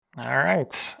All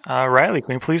right. Riley,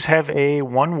 can we please have a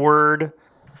one-word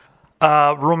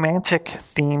romantic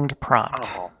themed prompt?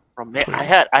 Oh, I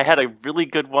had a really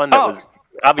good one that was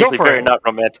obviously very not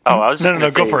romantic. Oh, I was just no,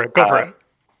 go for it. Go for it.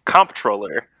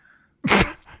 Comptroller.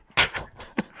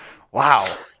 Wow.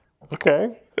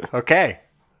 Okay. All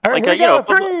Like right, a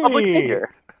public figure.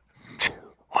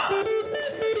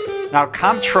 Now,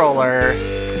 comptroller,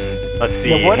 let's see,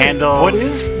 handles what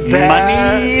is that?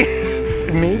 money.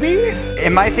 Maybe?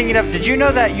 Am I thinking of? Did you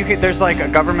know that there's like a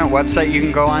government website you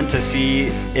can go on to see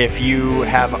if you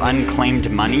have unclaimed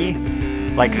money?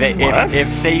 Like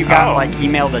if say you got like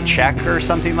emailed a check or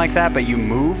something like that, but you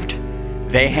moved,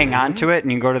 they hang on to it,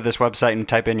 and you can go to this website and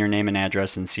type in your name and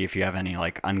address and see if you have any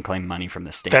like unclaimed money from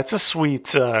the state. That's a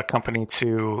sweet company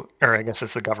or I guess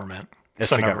it's the government. It's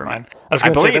so the never government. mind. I was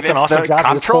going to say that's an awesome job.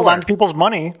 Just hold on to people's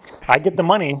money. I get the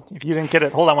money. If you didn't get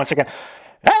it, hold on one second.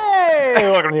 Hey,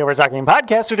 welcome to the Over Talking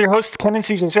Podcast with your hosts Ken and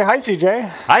CJ. Say hi, CJ.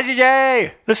 Hi,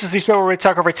 CJ. This is the show where we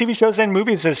talk over TV shows and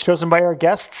movies as chosen by our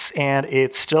guests, and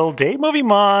it's still Date Movie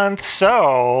Month,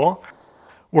 so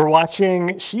we're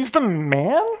watching She's the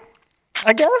Man,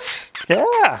 I guess.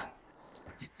 Yeah.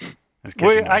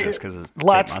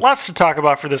 Lots to talk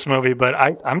about for this movie, but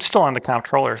I'm still on the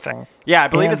comptroller thing. Yeah, I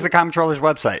believe it's the comptroller's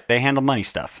website. They handle money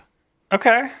stuff.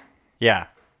 Okay. Yeah.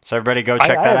 So everybody go check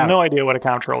that out. I have no idea what a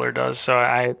comptroller does,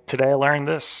 so today I learned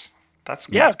this. That's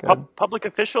good. Public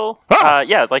official. Like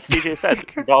CJ said,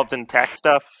 involved in tax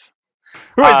stuff.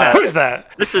 Who is that? Who is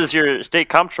that? This is your state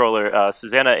comptroller,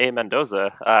 Susana A.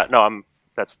 Mendoza.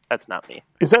 That's not me.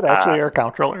 Is that actually our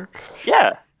comptroller?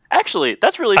 Yeah. Actually,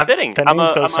 that's really fitting. That name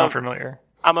does sound familiar.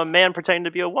 I'm a man pretending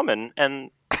to be a woman,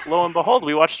 and lo and behold,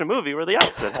 we watched a movie where the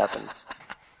opposite happens.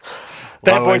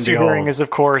 That voice you're hearing is,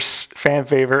 of course, fan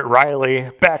favorite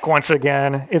Riley, back once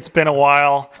again. It's been a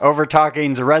while. Over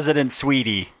Talking's resident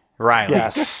sweetie, Riley.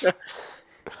 Yes.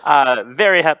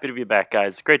 Very happy to be back,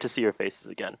 guys. Great to see your faces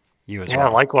again. You as well. Yeah,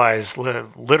 likewise.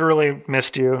 Literally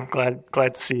missed you. Glad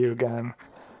to see you again.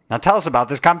 Now tell us about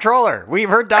this comptroller. We've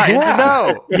heard dying to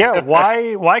know. Yeah,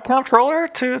 why comptroller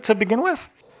to begin with?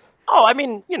 Oh, I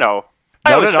mean, hold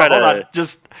on.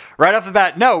 Just right off the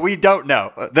bat, no, we don't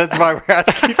know. That's why we're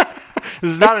asking.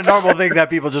 This is not a normal thing that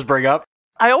people just bring up.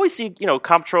 I always see,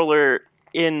 comptroller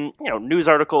in, news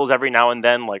articles every now and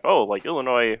then, like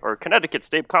Illinois or Connecticut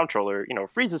state comptroller,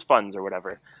 freezes funds or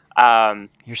whatever.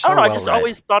 You're so I don't know. well I just read.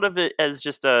 always thought of it as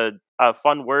just a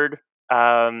fun word.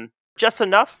 Just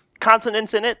enough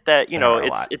consonants in it that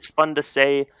it's fun to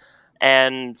say,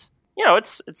 and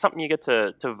it's something you get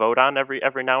to vote on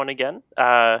every now and again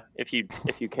if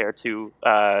you care to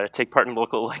take part in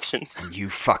local elections. You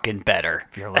fucking better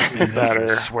if you're listening to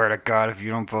this. I swear to God, if you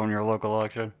don't vote in your local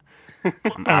election,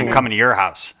 I'm coming to your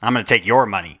house. I'm going to take your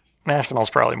money. National's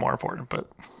probably more important, but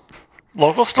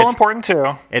local's still important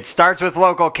too. It starts with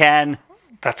local, Ken.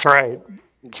 That's right.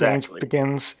 Exactly. Change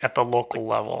begins at the local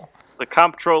level. The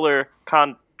comptroller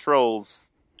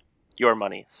controls your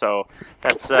money, so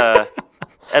that's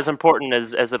as important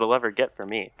as it'll ever get for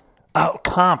me. Oh,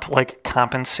 comp, like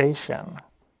compensation,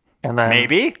 and then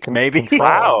maybe.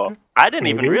 Wow, I didn't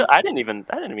even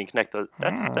connect those.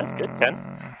 That's good, Ken.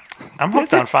 I'm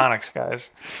hooked on phonics,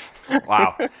 guys.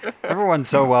 Wow, everyone's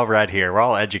so well read here. We're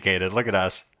all educated. Look at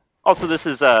us. Also, this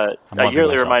is a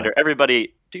yearly reminder.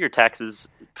 Everybody, do your taxes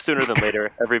sooner than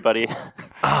later. Everybody.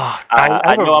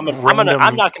 I know I'm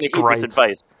not going to heed this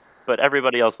advice, but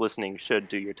everybody else listening should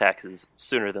do your taxes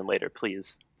sooner than later,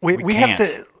 please. We have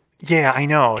to. Yeah, I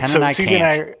know. Ken so and I CJ can't.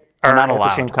 and I are at the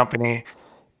same company,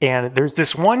 and there's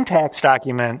this one tax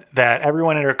document that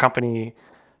everyone at our company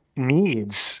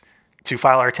needs to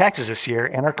file our taxes this year,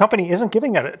 and our company isn't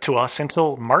giving it to us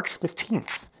until March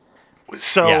 15th.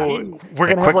 So we're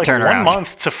going to have like turnaround. 1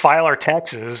 month to file our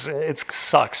taxes. It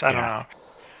sucks. I don't know.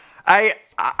 I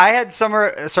had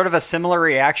sort of a similar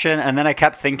reaction, and then I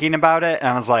kept thinking about it, and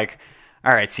I was like,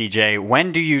 all right, CJ,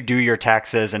 when do you do your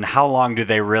taxes, and how long do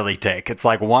they really take? It's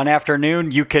like one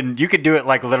afternoon. You can do it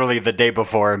like literally the day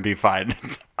before and be fine.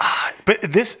 But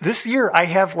this year, I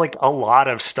have like a lot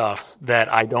of stuff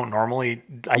that I don't normally.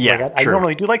 I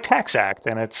normally do like Tax Act,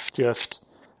 and it's just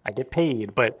I get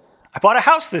paid. But I bought a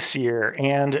house this year,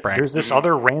 and there's this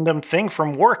other random thing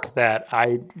from work that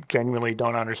I genuinely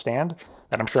don't understand.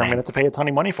 That I'm sure I'm going to have to pay a ton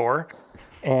of money for.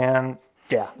 And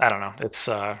yeah, I don't know. It's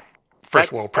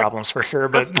first world problems for sure,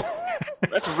 but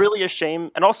that's really a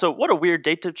shame. And also, what a weird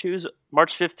date to choose.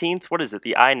 March 15th. What is it?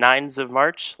 The I-9s of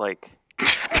March? Like,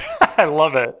 I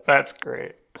love it. That's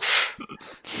great.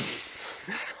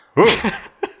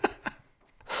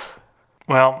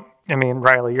 Well, I mean,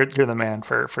 Riley, you're the man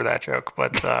for that joke,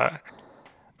 but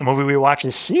The movie we watch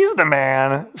is She's the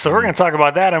Man. So we're going to talk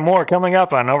about that and more coming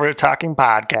up on Over Talking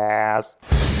Podcast.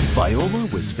 Viola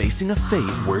was facing a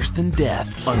fate worse than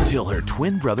death until her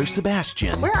twin brother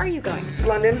Sebastian... Where are you going?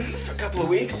 London for a couple of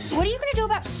weeks. What are you going to do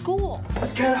about school? I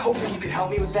was kind of hoping you could help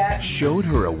me with that. ...showed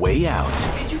her a way out.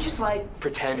 Could you just,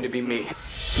 pretend to be me?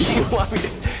 You want me to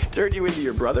turn you into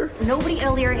your brother? Nobody at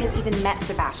Illyria has even met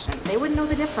Sebastian. They wouldn't know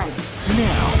the difference.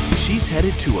 Now, she's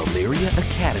headed to Illyria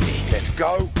Academy. Let's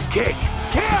go. Kick.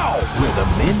 Kill! Where the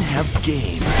men have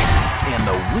game and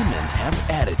the women have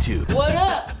attitude. What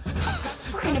up?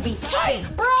 We're going to be tight,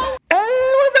 bro.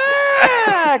 Hey, we're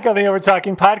back on the Over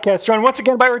Talking Podcast, joined once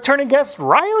again by returning guest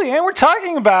Riley, and we're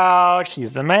talking about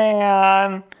She's the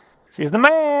Man. She's the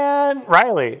Man.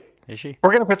 Riley. Is she? We're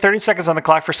going to put 30 seconds on the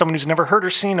clock for someone who's never heard or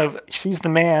seen of She's the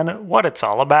Man, what it's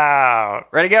all about.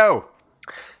 Ready, go.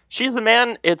 She's the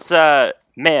Man. It's,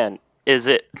 man, is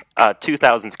it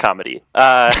 2000s comedy.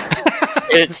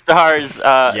 It stars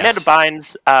Amanda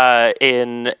Bynes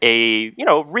in a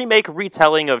remake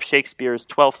retelling of Shakespeare's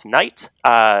Twelfth Night.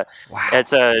 Wow,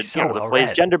 it's the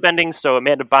play's gender bending. So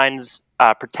Amanda Bynes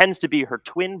pretends to be her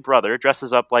twin brother,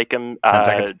 dresses up like him,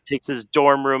 takes his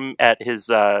dorm room at his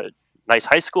nice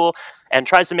high school, and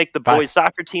tries to make the boys'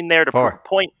 soccer team there to prove a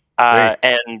point.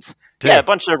 And a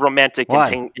bunch of romantic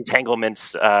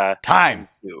entanglements. Time.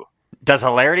 Does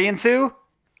hilarity ensue?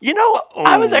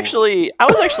 I was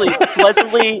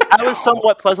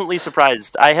somewhat pleasantly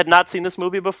surprised. I had not seen this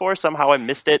movie before. Somehow I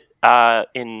missed it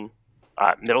in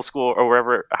middle school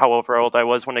or however old I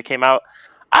was when it came out.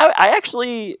 I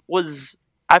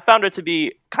found it to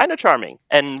be kind of charming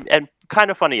and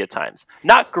kind of funny at times.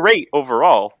 Not great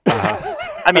overall.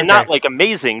 I mean, not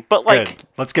amazing, but Good.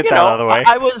 Let's get that out of the way.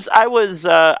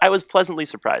 I was pleasantly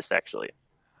surprised, actually.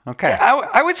 Okay.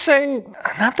 I would say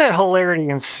not that hilarity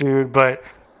ensued, but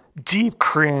deep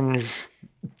cringe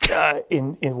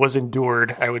was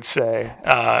endured, I would say.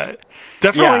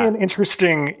 Definitely an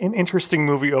interesting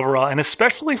movie overall, and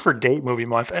especially for Date Movie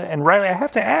Month. And Riley, I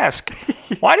have to ask,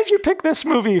 why did you pick this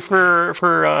movie for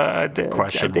a date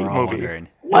movie? Wondering.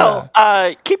 Well,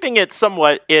 keeping it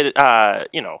somewhat,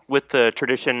 with the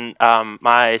tradition,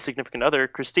 my significant other,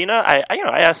 Christina, I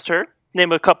asked her,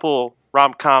 name a couple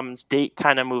rom-coms, date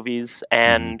kind of movies,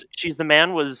 and She's the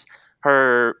Man was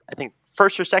her, I think,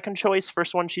 first or second choice,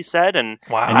 first one she said. And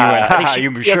wow. And you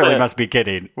went, you surely must be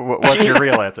kidding. What's your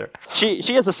real answer? She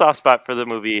has a soft spot for the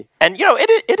movie, and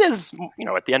it is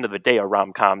at the end of the day a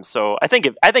rom-com. So I think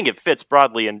it fits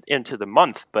broadly into the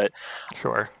month. But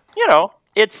sure,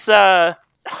 it's our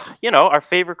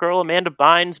favorite girl Amanda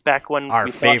Bynes back when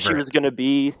we thought she was going to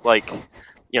be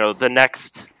the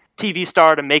next TV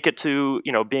star to make it to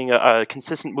being a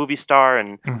consistent movie star,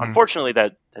 and unfortunately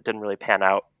that didn't really pan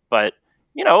out. But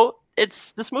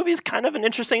this movie is kind of an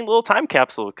interesting little time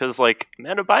capsule because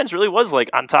Amanda Bynes really was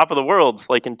on top of the world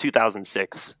in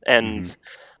 2006, and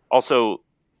also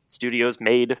studios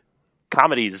made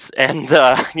comedies and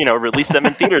released them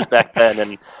in theaters back then,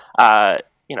 and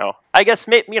I guess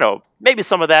maybe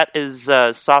some of that is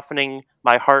softening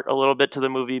my heart a little bit to the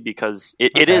movie because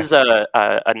it is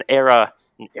an era.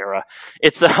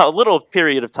 It's a little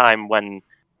period of time when,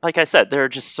 like I said, there are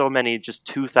just so many just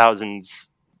 2000s.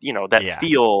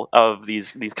 Feel of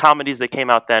these comedies that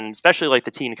came out then, especially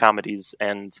the teen comedies,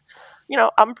 and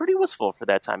I'm pretty wistful for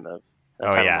that time of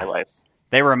my life.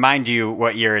 They remind you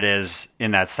what year it is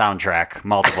in that soundtrack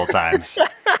multiple times.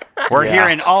 We're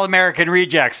hearing All American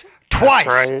Rejects twice,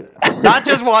 right. Not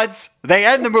just once. They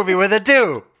end the movie with it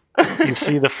too. You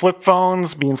see the flip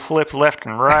phones being flipped left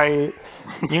and right.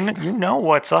 You know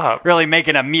what's up. Really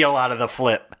making a meal out of the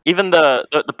flip. Even the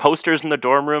posters in the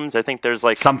dorm rooms. I think there's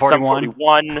Sum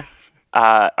 41.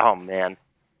 Oh man,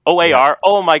 OAR. Yeah.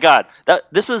 Oh my God,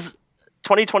 this was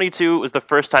 2022. Was the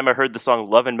first time I heard the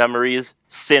song "Love and Memories"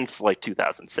 since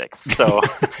 2006. So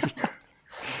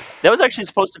that was actually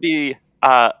supposed to be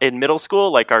in middle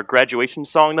school, our graduation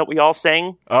song that we all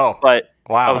sang. Oh, but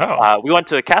wow! I went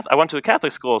to a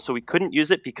Catholic school, so we couldn't use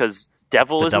it because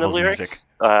 "devil" is in the lyrics,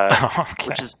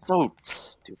 which is so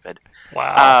stupid.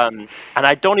 Wow! And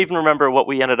I don't even remember what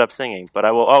we ended up singing, but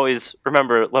I will always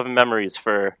remember "Love and Memories"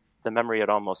 for the memory it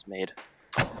almost made.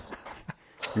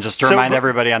 And just to remind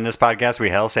everybody on this podcast, we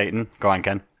hail Satan. Go on,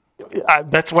 Ken.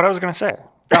 That's what I was going to say.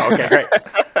 Oh, okay, great.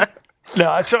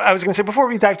 No, so I was going to say, before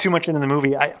we dive too much into the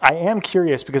movie, I am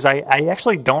curious because I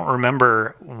actually don't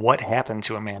remember what happened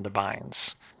to Amanda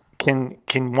Bynes. Can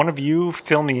one of you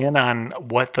fill me in on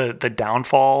what the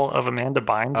downfall of Amanda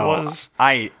Bynes was?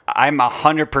 I'm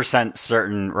 100%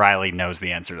 certain Riley knows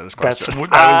the answer to this question.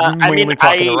 I was mainly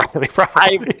talking to Riley,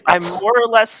 probably. I more or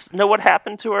less know what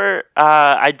happened to her.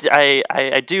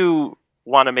 I do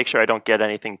want to make sure I don't get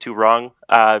anything too wrong,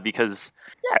 because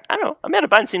I don't know. Amanda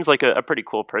Bynes seems like a pretty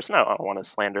cool person. I don't want to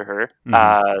slander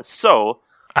her. So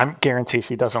I'm guarantee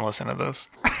she doesn't listen to this.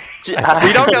 We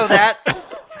don't know that.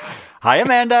 Hi,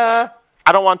 Amanda.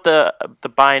 I don't want the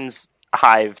Bynes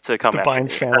hive to come. The after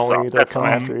Bynes me. family to come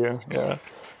after you. Yeah.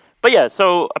 But yeah,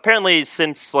 so apparently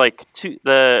since like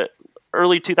the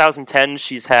early 2010s,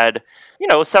 she's had,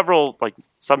 several like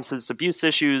substance abuse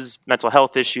issues, mental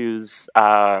health issues.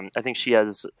 I think she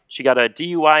got a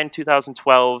DUI in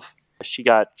 2012. She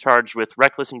got charged with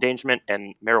reckless endangerment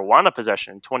and marijuana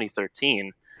possession in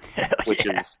 2013, which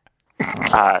is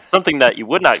something that you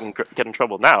would not get in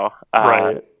trouble now.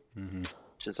 Right.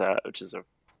 Which is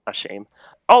a shame.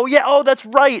 Oh yeah. Oh, that's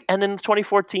right. And in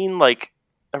 2014, like,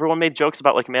 everyone made jokes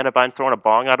about like Amanda Bynes throwing a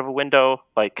bong out of a window.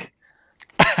 Like,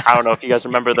 I don't know if you guys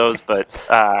remember those, but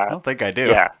I don't think I do.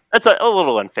 Yeah, that's a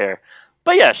little unfair.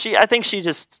 But yeah, I think she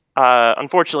just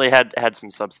unfortunately had some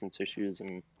substance issues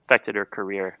and affected her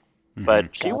career.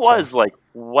 But she was like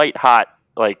white hot,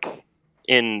 like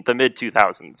in the mid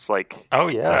 2000s. Like, oh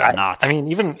yeah, I mean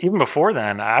even before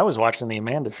then, I was watching the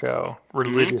Amanda Show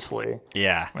religiously.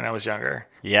 Yeah, when I was younger.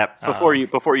 Yep. Before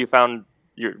you found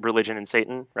your religion and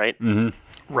Satan, right?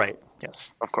 Right.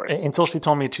 Yes. Of course. Until she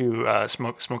told me to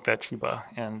smoke that Chiba,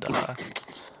 and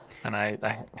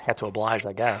I had to oblige,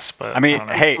 I guess. But I mean,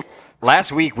 hey,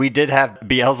 last week we did have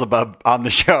Beelzebub on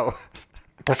the show.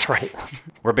 That's right.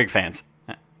 We're big fans.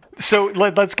 So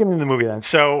let's get into the movie then.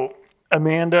 So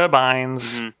Amanda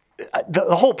Bynes,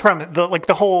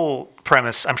 the whole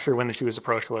premise, I'm sure when she was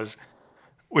approached was,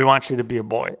 we want you to be a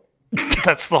boy.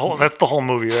 That's the whole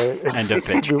movie, right? End of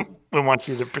pitch. We want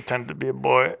you to pretend to be a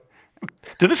boy.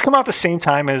 Did this come out the same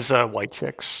time as White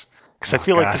Chicks? Because I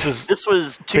feel like this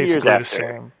was 2 years after. The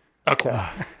same. Okay.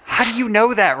 How do you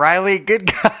know that, Riley? Good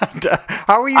God.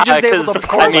 How are you just able to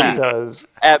pull that? Does.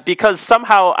 Because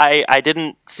somehow I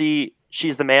didn't see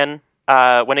She's the Man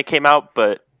when it came out,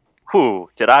 but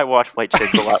did I watch White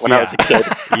Chicks a lot when I was a kid?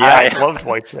 I loved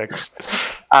White Chicks.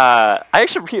 I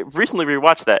actually recently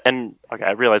rewatched that, and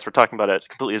I realized we're talking about a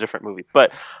completely different movie.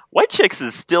 But White Chicks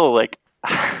is still like,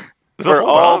 for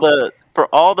all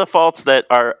the faults that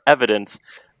are evident,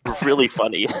 really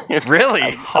funny. Really?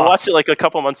 I watched it like a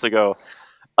couple months ago.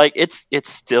 Like it's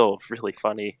still really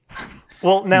funny.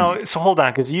 Well, now, so hold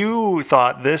on, because you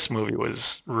thought this movie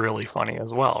was really funny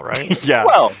as well, right? Yeah.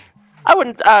 Well, I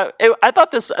wouldn't. I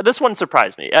thought this one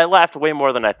surprised me. I laughed way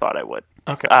more than I thought I would.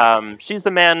 Okay. She's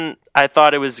the Man. I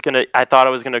thought I was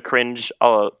gonna cringe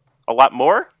a lot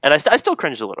more, and I still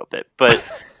cringed a little bit, but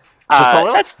just a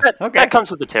little. That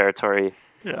comes with the territory.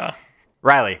 Yeah.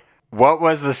 Riley, what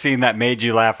was the scene that made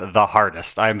you laugh the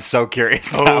hardest? I'm so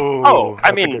curious.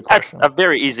 I mean, that's a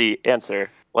very easy answer.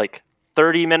 Like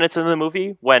 30 minutes into the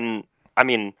movie, when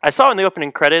I saw in the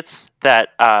opening credits that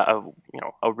a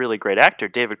really great actor,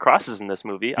 David Cross, is in this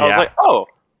movie. I was like, oh,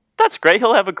 that's great.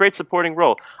 He'll have a great supporting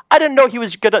role. I didn't know he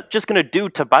was just gonna do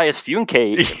Tobias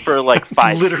Funke for like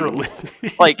 5 literally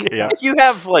scenes. Like, if you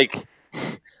have like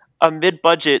a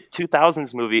mid-budget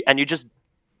 2000s movie and you just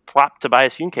plop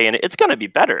Tobias Funke in it, it's gonna be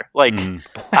better. Like,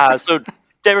 so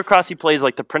David Cross, he plays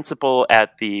like the principal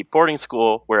at the boarding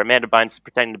school where Amanda Bynes is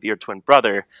pretending to be her twin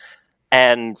brother,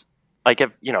 and like,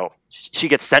 if she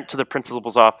gets sent to the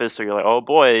principal's office, so you're like, oh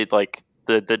boy, like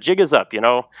the jig is up,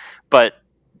 but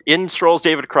in strolls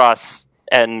David Cross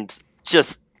and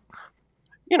just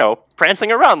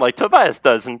prancing around like Tobias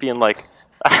does and being like,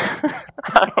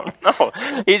 I don't know.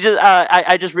 He just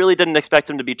I just really didn't expect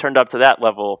him to be turned up to that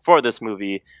level for this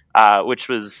movie, which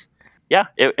was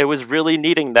it was really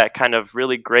needing that kind of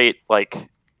really great, like,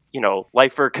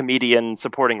 lifer comedian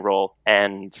supporting role,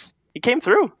 and he came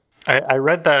through. I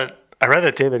read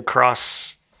that David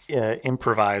Cross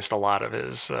improvised a lot of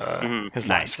his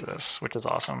lines for this, which is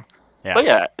awesome.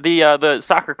 Yeah. But the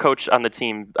soccer coach on the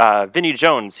team, Vinnie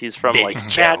Jones, he's from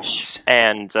Snatch,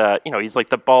 and he's like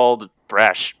the bald,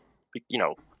 brash,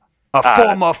 a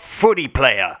former footy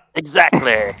player.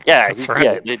 Exactly. Yeah, That's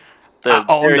right. The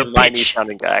very liney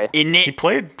sounding guy. He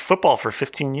played football for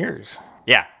 15 years.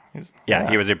 Yeah.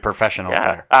 He was a professional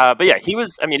player. But yeah, he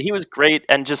was great,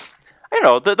 and just, I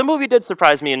don't know, the movie did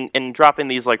surprise me in dropping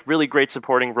these like really great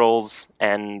supporting roles,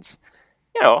 and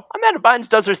Amanda Bynes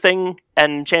does her thing,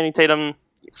 and Channing Tatum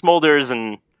smolders,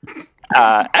 and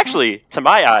actually, to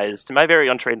my very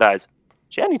untrained eyes,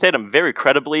 Channing Tatum very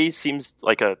credibly seems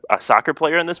like a soccer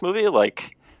player in this movie.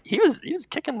 Like, he was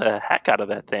kicking the heck out of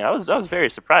that thing. I was very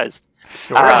surprised.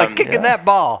 Sure. Really kicking that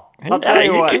ball. I'll tell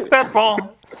you what. Kicked that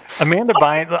ball. Amanda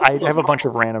Bynes. I have a bunch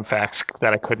of random facts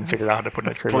that I couldn't figure out how to put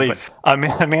in a trivia. Please.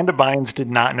 But Amanda Bynes did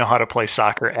not know how to play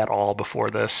soccer at all before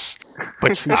this,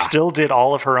 but she still did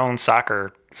all of her own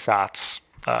soccer shots.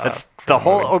 It's the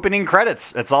whole opening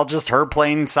credits. It's all just her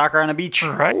playing soccer on a beach.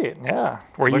 Right, yeah.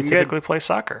 Where you typically play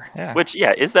soccer. Yeah. Which,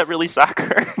 is that really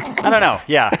soccer? I don't know.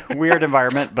 Yeah, weird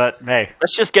environment, but hey.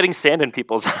 That's just getting sand in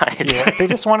people's eyes. Yeah, they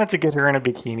just wanted to get her in a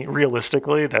bikini.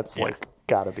 Realistically, that's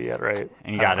gotta be it, right?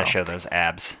 And you gotta show those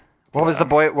abs. What was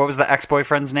the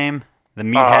ex-boyfriend's name? The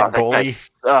meathead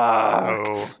goalie?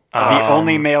 The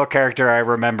only male character I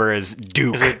remember is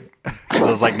Duke. So it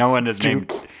was like no one is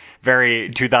named... Very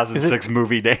 2006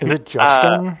 movie name. Is it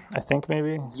Justin? I think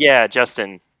maybe. Yeah,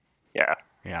 Justin. Yeah.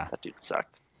 That dude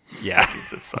sucked. Yeah, that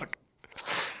dude sucked.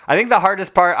 I think the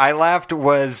hardest part I laughed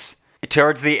was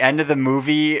towards the end of the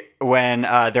movie when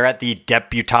they're at the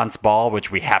debutante's ball,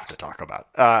 which we have to talk about.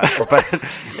 But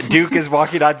Duke is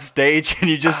walking on stage,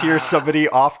 and you just hear somebody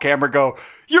off camera go,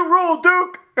 "You rule,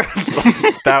 Duke!"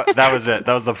 that was it.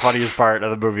 That was the funniest part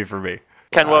of the movie for me.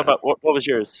 Ken, what was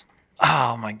yours?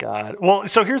 Oh my God. Well,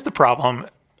 so here's the problem.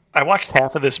 I watched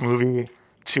half of this movie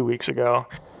 2 weeks ago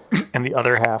and the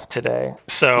other half today.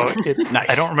 So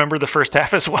nice. I don't remember the first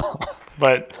half as well,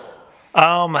 but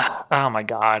oh my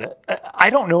God. I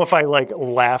don't know if I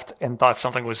laughed and thought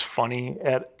something was funny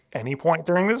at any point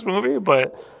during this movie,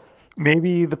 but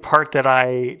maybe the part that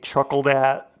I chuckled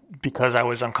at because I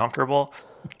was uncomfortable.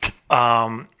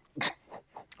 Oh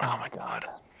my God.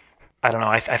 I don't know.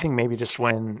 I think maybe just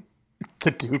when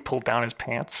the dude pulled down his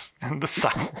pants in the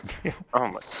soccer field. Oh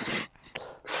my!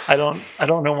 I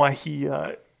don't know why he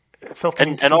felt the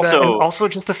need to and do also that. And also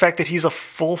just the fact that he's a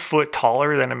full foot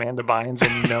taller than Amanda Bynes,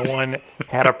 and no one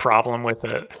had a problem with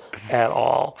it at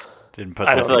all. Didn't put.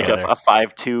 I feel like a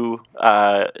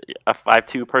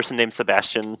 5'2" person named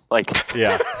Sebastian,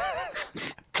 yeah.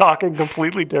 Talking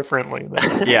completely differently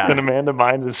than Amanda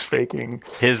Bynes is faking.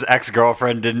 His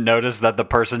ex-girlfriend didn't notice that the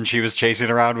person she was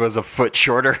chasing around was a foot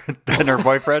shorter than her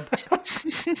boyfriend.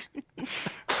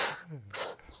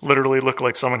 Literally looked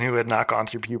like someone who had not gone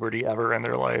through puberty ever in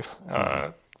their life.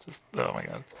 Just oh my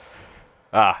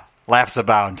God. Laughs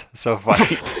abound. So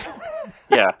funny.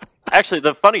 Yeah. Actually,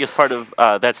 the funniest part of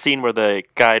that scene where the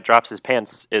guy drops his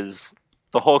pants is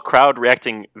the whole crowd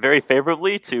reacting very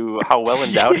favorably to how well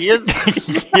endowed he is.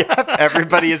 Yeah,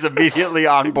 everybody is immediately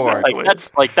on board.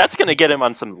 That's going to get him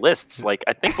on some lists.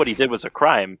 I think what he did was a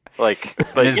crime. But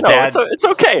dad, it's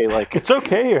okay. It's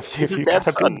okay if you got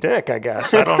a big dick, I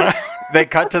guess. I don't know. They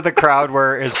cut to the crowd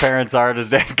where his parents are, and his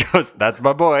dad goes, "That's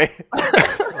my boy,"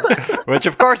 which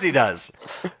of course he does.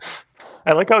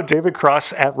 I like how David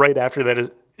Cross right after that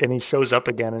and he shows up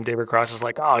again, and David Cross is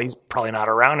like, "Oh, he's probably not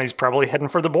around. He's probably heading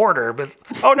for the border." But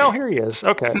oh no, here he is.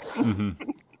 Okay.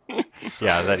 Mm-hmm.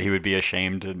 Yeah, that he would be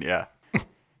ashamed, and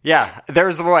yeah.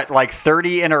 There's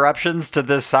 30 interruptions to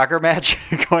this soccer match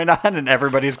going on, and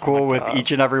everybody's cool with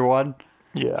each and every one.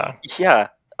 Yeah. Yeah.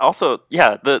 Also,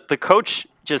 the coach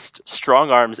just strong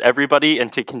arms everybody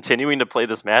into continuing to play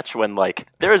this match when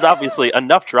there is obviously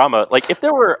enough drama. If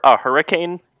there were a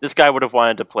hurricane, this guy would have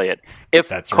wanted to play it. If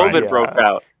COVID broke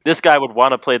out, this guy would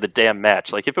want to play the damn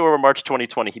match. If it were March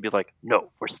 2020, he'd be like, "No,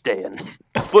 we're staying.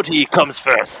 Footy comes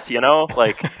first,"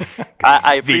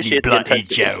 I appreciate the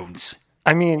intensity. Jones.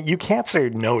 I mean, you can't say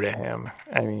no to him.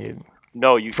 I mean,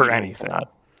 no, you for anything.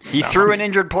 He threw an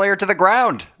injured player to the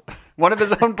ground. One of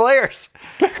his own players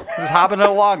was hopping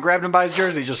along, grabbed him by his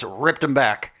jersey, just ripped him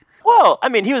back. Well, I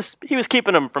mean, he was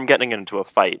keeping him from getting into a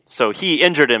fight, so he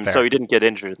injured him, so he didn't get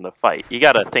injured in the fight. You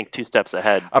got to think 2 steps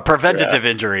ahead. A preventative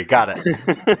injury, got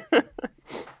it.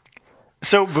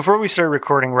 So before we started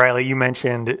recording, Riley, you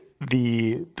mentioned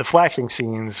the flashing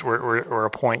scenes were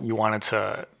a point you wanted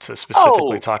to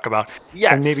specifically talk about.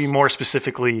 Yes, and maybe more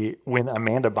specifically when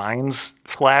Amanda Bynes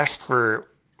flashed for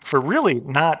really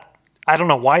not. I don't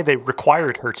know why they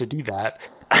required her to do that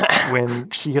when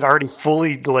she had already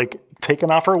fully taken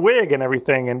off her wig and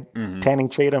everything. And Channing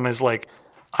Tatum is like,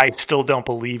 "I still don't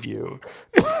believe you."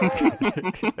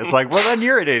 It's like, well, then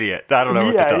you're an idiot. I don't know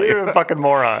what to tell you. You're a fucking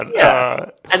moron. Yeah.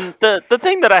 And the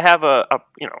thing that I have I'm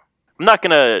not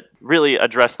going to really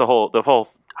address the whole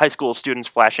high school students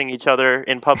flashing each other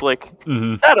in public.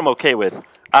 That I'm okay with.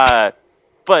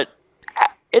 But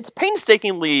it's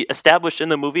painstakingly established in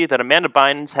the movie that Amanda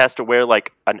Bynes has to wear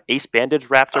an ace bandage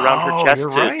wrapped around her chest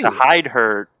to hide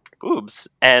her boobs.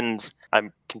 And I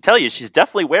can tell you, she's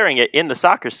definitely wearing it in the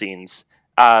soccer scenes.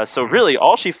 So really,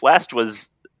 all she flashed was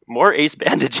more ace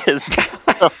bandages.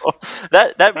 So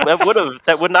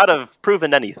that would not have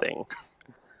proven anything.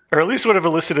 Or at least would have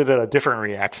elicited a different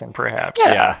reaction, perhaps.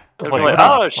 Yeah.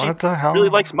 Like, she really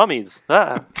likes mummies.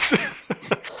 The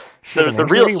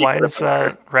real secret. Why is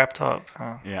that wrapped up?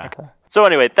 Oh, yeah. Okay. So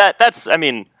anyway, that's I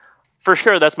mean, for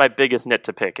sure, that's my biggest nit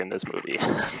to pick in this movie.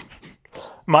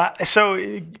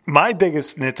 My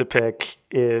biggest nit to pick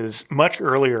is much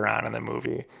earlier on in the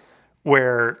movie,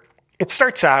 where it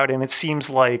starts out and it seems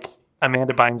like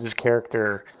Amanda Bynes'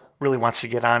 character really wants to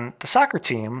get on the soccer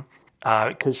team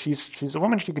because she's a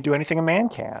woman. She can do anything a man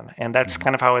can, and that's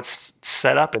kind of how it's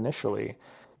set up initially.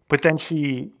 But then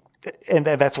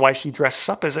that's why she dresses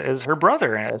up as her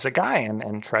brother, as a guy,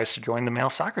 and tries to join the male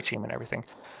soccer team and everything.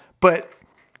 But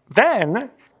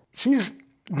then she's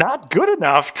not good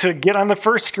enough to get on the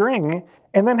first string,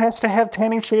 and then has to have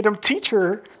Channing Tatum teach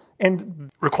her and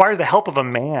require the help of a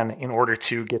man in order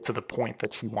to get to the point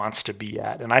that she wants to be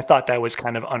at. And I thought that was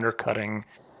kind of undercutting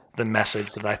the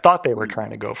message that I thought they were trying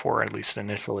to go for, at least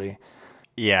initially.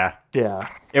 Yeah. Yeah.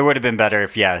 It would have been better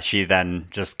if, she then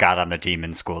just got on the team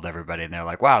and schooled everybody, and they're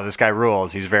like, wow, this guy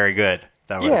rules. He's very good.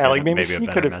 That would have been maybe a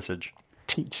better message.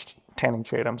 Teach Channing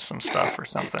Tatum some stuff or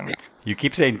something. You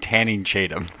keep saying Channing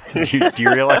Tatum. Do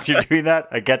you realize you're doing that?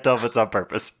 I can't tell if it's on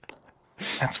purpose.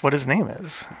 That's what his name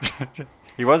is.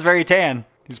 He was very tan.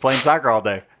 He's playing soccer all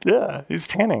day. Yeah, he's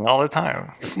tanning all the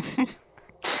time.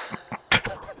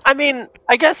 I mean,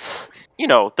 I guess,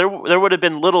 there would have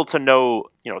been little to no,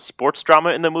 sports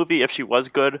drama in the movie if she was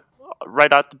good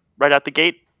right out the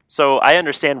gate. So I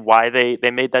understand why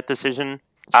they made that decision.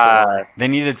 Sure. They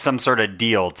needed some sort of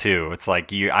deal too. It's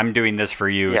like I'm doing this for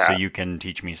you, so you can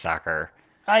teach me soccer.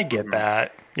 I get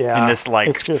that. Yeah, and this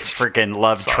it's just freaking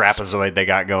love trapezoid they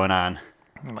got going on.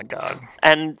 Oh my god!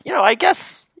 And I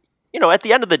guess at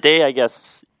the end of the day, I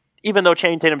guess even though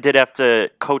Channing Tatum did have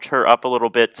to coach her up a little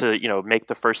bit to make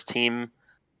the first team,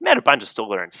 Amanda Bynes is still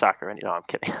learning soccer. And I'm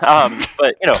kidding.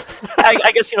 But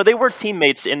I guess they were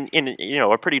teammates in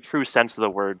a pretty true sense of the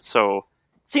word. So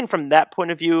seen from that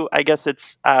point of view, I guess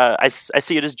it's I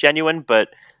see it as genuine. But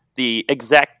the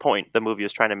exact point the movie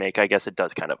was trying to make, I guess it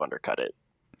does kind of undercut it.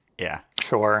 Yeah.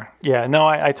 Sure. Yeah. No,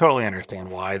 I totally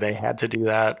understand why they had to do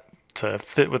that to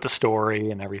fit with the story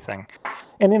and everything.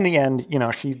 And in the end,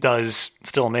 she does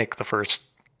still make the first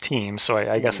team. So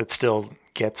I guess it still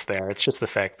gets there. It's just the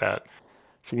fact that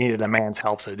she needed a man's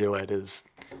help to do it is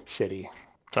shitty.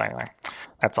 So anyway,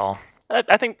 that's all.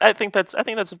 I think that's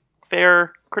a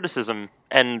fair criticism,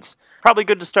 and probably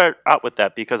good to start out with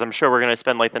that, because I'm sure we're going to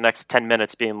spend like the next 10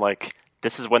 minutes being like,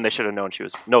 this is when they should have known she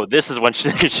was. No, this is when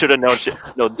they should have known.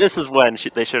 No, this is when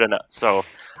they should have known. So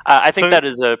I think that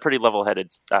is a pretty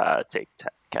level-headed take.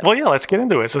 Ken. Well, yeah, let's get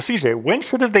into it. So, CJ, when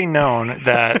should have they known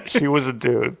that she was a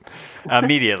dude?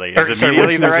 Immediately. Is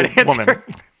immediately the right answer? Woman.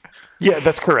 Yeah,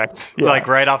 that's correct. Yeah. Like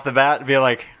right off the bat, be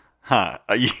like,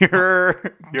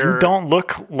 you don't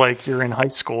look like you're in high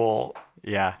school.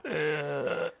 Yeah.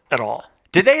 At all.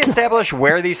 Did they establish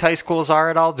where these high schools are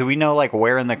at all? Do we know like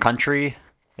where in the country?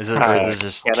 Is it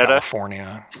just Canada?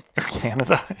 California or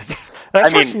Canada?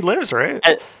 That's where she lives, right?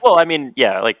 I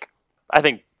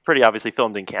think pretty obviously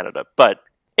filmed in Canada, but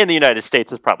in the United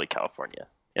States, it's probably California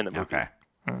in the movie. Okay.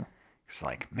 It's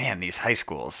like, man, these high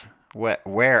schools,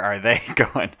 where are they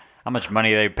going? How much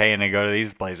money are they paying to go to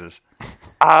these places?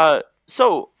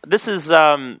 So this is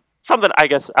something I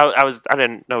guess I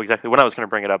didn't know exactly when I was going to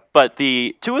bring it up, but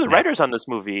the two of the writers on this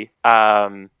movie,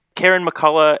 Karen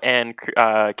McCullough and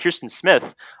Kirsten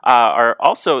Smith,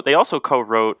 they also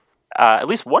co-wrote at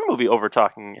least one movie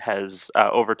Overtalking has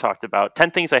overtalked about,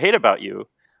 10 Things I Hate About You,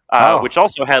 which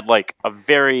also had like a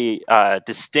very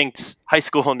distinct high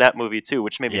school in that movie too,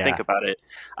 which made me think about it.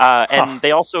 And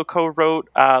they also co-wrote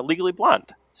Legally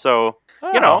Blonde. So,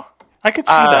 I could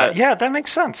see that. Yeah, that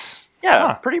makes sense.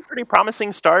 Yeah, pretty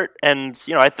promising start. And,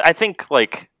 I think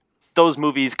like those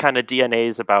movies kind of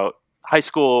DNAs about high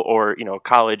school or,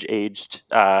 college-aged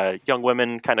young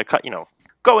women kind of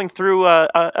going through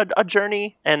a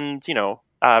journey, and,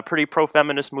 pretty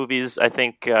pro-feminist movies. I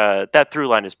think that through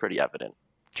line is pretty evident.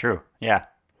 True. Yeah.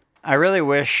 I really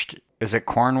wished, is it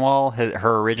Cornwall,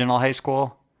 her original high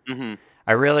school? Mm-hmm.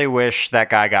 I really wish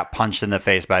that guy got punched in the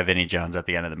face by Vinnie Jones at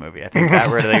the end of the movie. I think that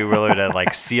really would have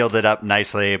like sealed it up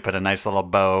nicely, put a nice little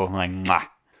bow, like mwah.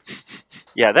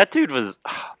 Yeah, that dude was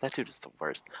the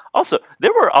worst. Also,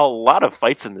 there were a lot of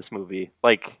fights in this movie.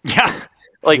 Like,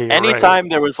 anytime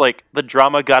there was like the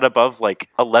drama got above like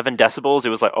 11 decibels, it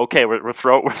was like, okay, we're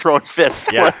throwing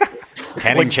fists. Yeah,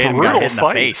 Channing Tatum got hit in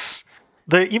the face.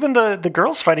 Even the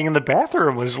girls fighting in the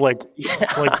bathroom was like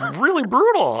really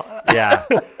brutal. Yeah.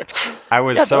 I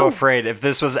was so afraid if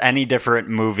this was any different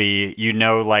movie,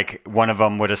 like one of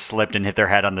them would have slipped and hit their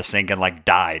head on the sink and like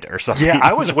died or something. Yeah,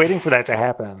 I was waiting for that to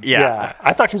happen. Yeah.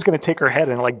 I thought she was going to take her head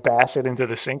and like bash it into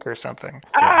the sink or something.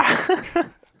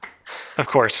 Of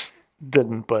course,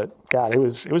 didn't, but God, it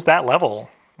was that level.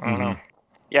 I don't know.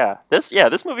 Yeah, this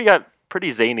movie got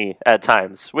pretty zany at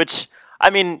times, which I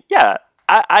mean, yeah.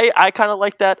 I kind of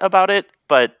like that about it,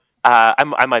 but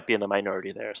I might be in the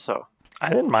minority there. So I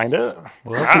didn't mind it.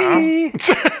 We'll see.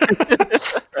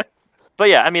 But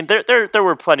yeah, I mean, there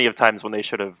were plenty of times when they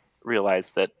should have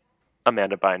realized that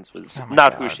Amanda Bynes was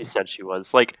not who she said she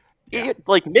was. Like,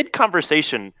 mid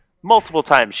conversation, multiple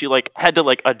times she like had to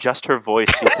like adjust her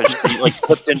voice because she like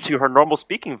slipped into her normal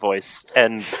speaking voice,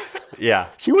 and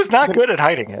she was not good at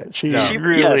hiding it. She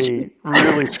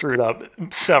really screwed up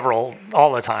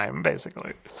all the time,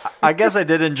 basically. I guess I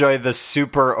did enjoy the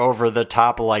super over the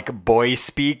top like boy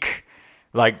speak,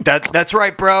 like that's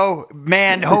right, bro,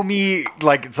 man, homie.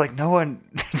 Like it's like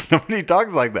nobody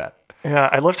talks like that. Yeah,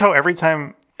 I loved how every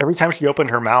time she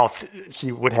opened her mouth,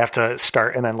 she would have to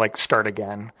start and then like start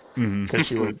again because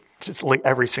she would just like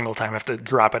every single time have to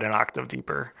drop it an octave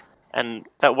deeper. And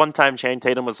that one time Channing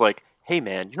Tatum was like, "Hey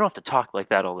man, you don't have to talk like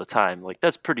that all the time. Like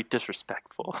that's pretty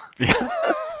disrespectful."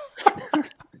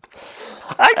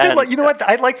 I did like, you know what?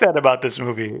 I like that about this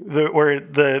movie, where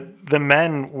the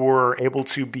men were able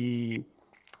to be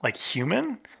like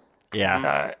human.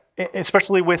 Yeah.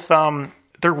 Especially with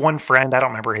their one friend. I don't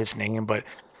remember his name, but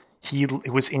he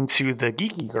was into the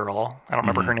geeky girl. I don't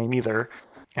remember her name either.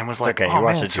 And was like, okay, you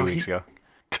watched it 2 weeks ago.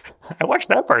 I watched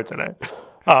that part today.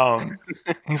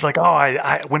 He's like,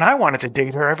 I when I wanted to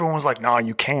date her, everyone was like, no,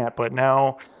 you can't. But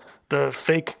now the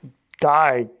fake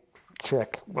guy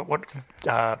chick,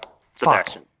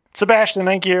 Sebastian,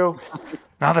 thank you.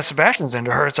 Now that Sebastian's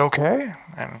into her, it's okay.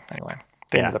 And anyway,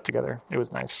 they ended up together. It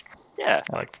was nice. Yeah,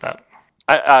 I liked that.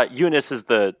 Eunice is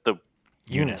the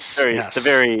Eunice, the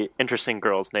very interesting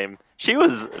girl's name.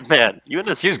 Eunice.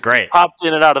 She was great. Popped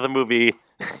in and out of the movie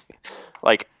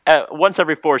like once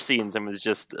every 4 scenes and was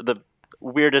just the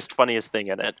weirdest, funniest thing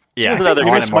in it. Yeah, she was another.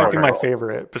 Eunice might be my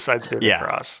favorite besides David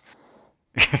Cross.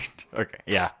 Okay,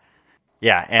 yeah,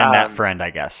 and that friend, I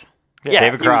guess. Yeah,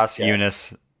 David Cross,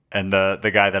 Eunice, and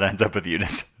the guy that ends up with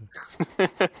Eunice.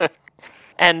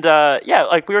 And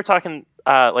like we were talking,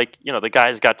 the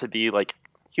guys got to be like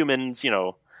humans,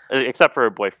 except for her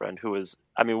boyfriend, who was,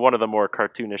 I mean, one of the more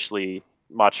cartoonishly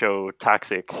macho,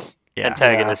 toxic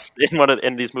antagonists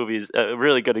in these movies. A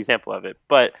really good example of it.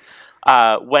 But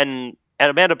when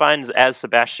Amanda Bynes as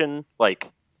Sebastian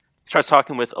starts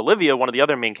talking with Olivia, one of the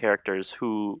other main characters,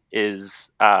 who is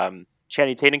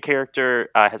Channing Tatum character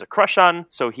has a crush on,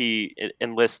 so he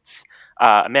enlists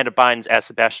Amanda Bynes as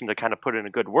Sebastian to kind of put in a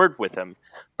good word with him.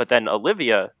 But then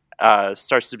Olivia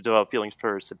starts to develop feelings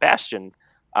for Sebastian.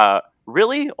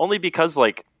 Really, only because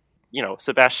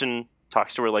Sebastian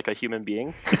talks to her like a human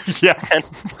being. Yeah. And,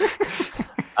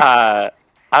 I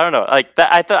don't know. Like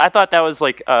that, I thought that was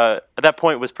at that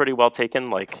point was pretty well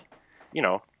taken.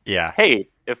 Yeah. Hey,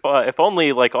 if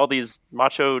only all these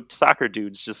macho soccer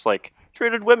dudes just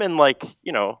treated women like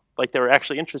they were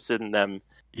actually interested in them.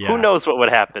 Yeah. Who knows what would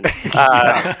happen?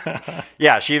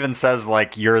 Yeah, she even says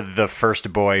you're the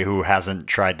first boy who hasn't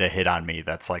tried to hit on me.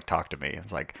 That's talk to me.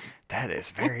 It's that is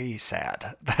very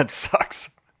sad. That sucks.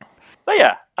 But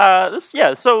yeah,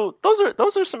 so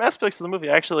those are some aspects of the movie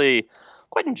I actually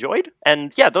quite enjoyed,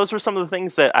 and yeah, those were some of the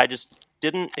things that I just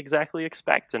didn't exactly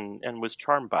expect and was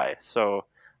charmed by. So,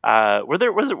 were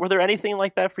there anything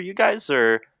like that for you guys?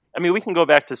 Or I mean, we can go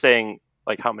back to saying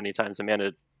how many times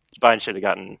Amanda Bynes should have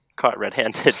gotten caught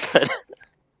red-handed, but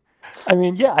I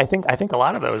mean, yeah, I think a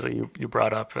lot of those that you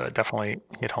brought up definitely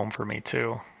hit home for me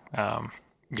too.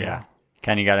 Yeah.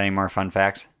 Ken, you got any more fun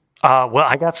facts? Well,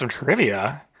 I got some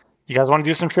trivia. You guys want to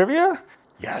do some trivia?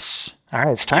 Yes. All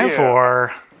right, it's time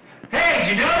for... Hey, did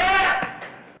you know that?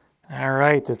 All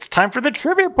right, it's time for the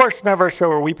trivia portion of our show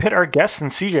where we pit our guests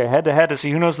and CJ head-to-head to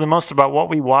see who knows the most about what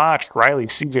we watched. Riley,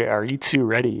 CJ, are you two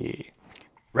ready?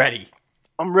 Ready.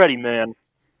 I'm ready, man.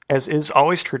 As is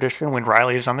always tradition, when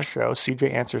Riley is on the show,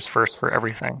 CJ answers first for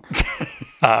everything.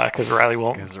 Because Riley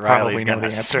won't probably know the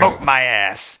answer. Smoke my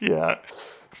ass. Yeah.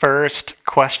 First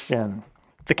question.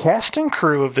 The cast and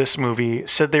crew of this movie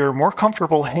said they were more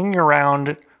comfortable hanging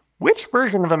around which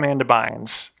version of Amanda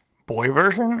Bynes? Boy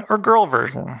version or girl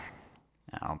version?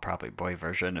 Oh, probably boy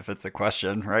version if it's a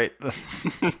question, right?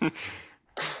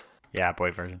 Yeah,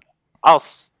 boy version. I'll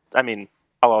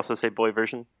also say boy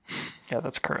version. Yeah,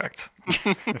 that's correct.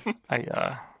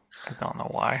 I don't know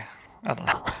why. I don't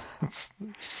know. It's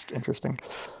just interesting.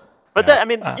 But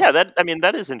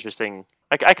that is interesting.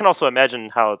 I can also imagine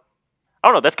how. I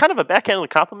don't know. That's kind of a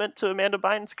backhanded compliment to Amanda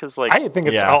Bynes because, like, I think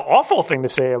it's an awful thing to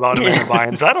say about Amanda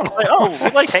Bynes. I don't know. We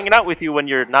like hanging out with you when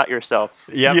you're not yourself.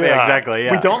 Yep, yeah, exactly.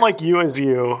 Yeah. We don't like you as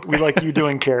you. We like you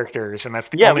doing characters, and that's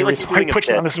the only reason why we put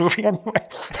you on this movie anyway.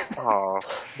 Oh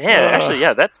man, actually,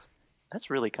 that's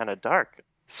really kind of dark.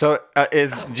 So,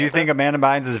 do you think Amanda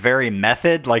Bynes is very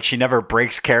method? Like she never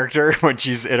breaks character when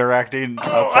she's interacting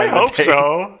outside I hope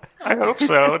so. I hope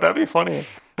so. That'd be funny.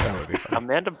 That would be funny.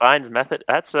 Amanda Bynes method.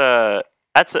 That's a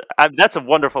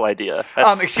wonderful idea.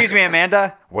 Excuse me,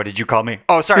 Amanda. What did you call me?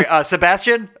 Oh, sorry,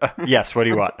 Sebastian. Yes. What do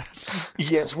you want?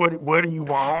 Yes. What do you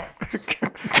want?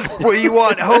 What do you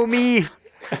want, homie?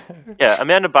 Yeah,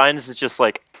 Amanda Bynes is just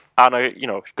like on a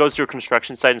goes to a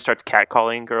construction site and starts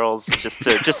catcalling girls just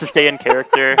to stay in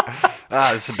character.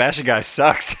 The Sebastian guy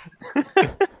sucks.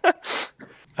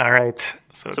 All right,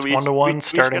 so it's 1-1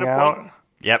 starting out.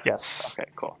 Yep. Yes. Okay.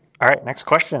 Cool. All right. Next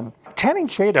question. Channing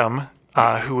Tatum,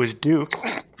 who was Duke,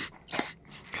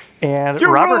 and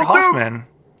Robert Hoffman,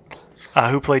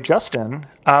 who played Justin,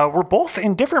 were both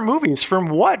in different movies from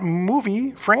what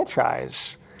movie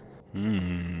franchise?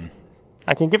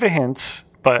 I can give a hint,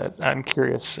 but I'm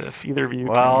curious if either of you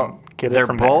can get it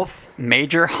from there. They're both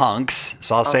major hunks,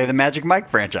 so I'll say the Magic Mike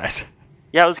franchise.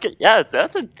 Yeah, it was good. Yeah,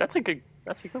 that's a good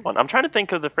one. I'm trying to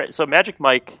think of so Magic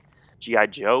Mike, G.I.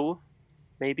 Joe,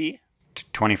 maybe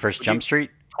 21st Jump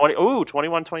Street.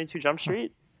 21-22 Jump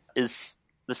Street is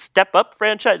the Step Up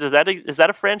franchise. Is that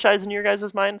a franchise in your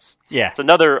guys' minds? Yeah, it's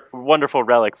another wonderful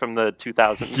relic from the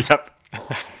 2000s. Yep.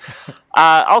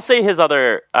 I'll say his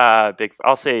other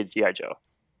I'll say G.I. Joe.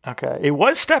 Okay, it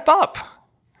was Step Up.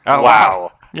 Oh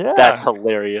wow! Yeah, that's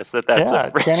hilarious.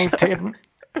 That's Channing Tatum.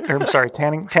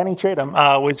 Channing Tatum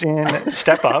was in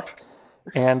Step Up,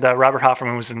 and Robert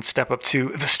Hoffman was in Step Up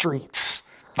 2: The Streets.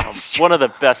 One of the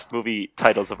best movie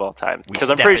titles of all time, because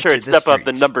I'm pretty sure it's Step Up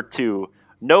the number 2,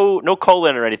 no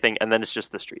colon or anything, and then it's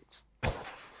just The Streets.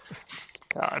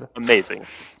 God, amazing.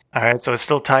 All right, so it's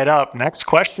still tied up. Next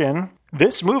question.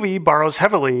 This movie borrows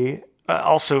heavily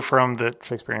also from the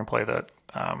Shakespearean play that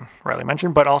Riley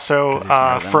mentioned, but also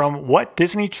from what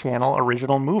Disney Channel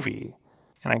original movie?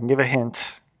 And I can give a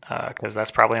hint because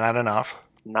that's probably not enough.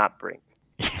 It's not Brink.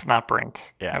 It's not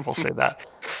Brink. Yeah. I will say that.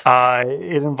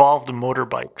 It involved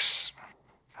motorbikes.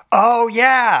 Oh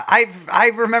yeah,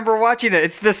 I remember watching it.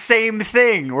 It's the same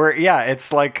thing where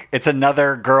it's like it's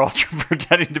another girl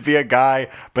pretending to be a guy,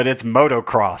 but it's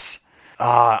motocross.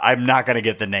 I'm not gonna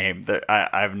get the name.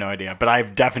 I have no idea, but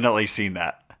I've definitely seen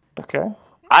that. Okay.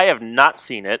 I have not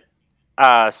seen it,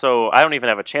 so I don't even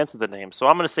have a chance at the name. So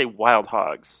I'm gonna say Wild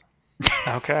Hogs.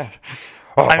 Okay.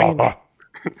 I mean,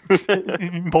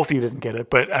 both of you didn't get it,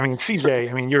 but I mean,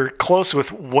 CJ, you're close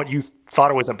with what you thought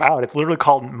it was about. It's literally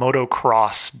called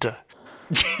Motocrossed.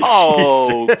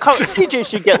 Oh, CJ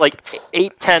should get like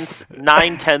 8/10,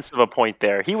 9/10 of a point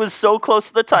there. He was so close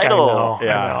to the title. I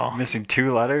know. Missing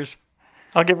 2 letters.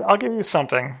 I'll give you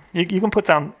something. You can put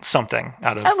down something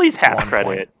out of at least half credit.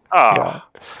 Point. Oh, yeah.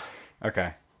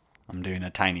 Okay. I'm doing a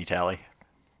tiny tally.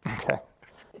 Okay.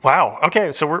 Wow.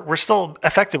 Okay, so we're still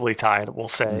effectively tied, we'll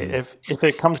say. If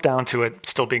it comes down to it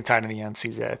still being tied in the end,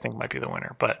 CJ, I think, might be the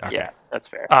winner. But yeah, that's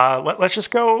fair. Let's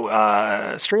just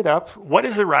go straight up. What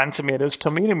is the Rotten Tomatoes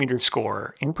tomato meter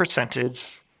score in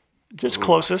percentage? Just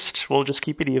closest. We'll just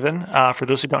keep it even. For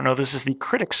those who don't know, this is the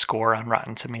critic score on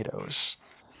Rotten Tomatoes.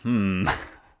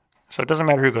 So it doesn't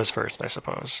matter who goes first, I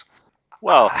suppose.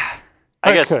 Well,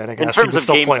 I guess in terms of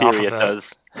game theory, it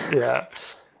does. Yeah.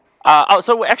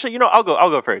 So actually, I'll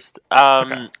go first.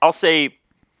 Okay. I'll say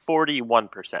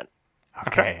 41%.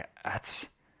 Okay,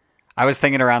 I was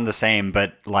thinking around the same,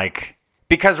 but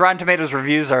because Rotten Tomatoes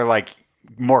reviews are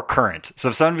more current. So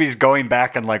if somebody's going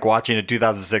back and watching a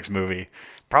 2006 movie,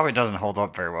 probably doesn't hold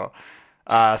up very well.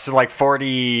 So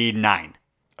 49.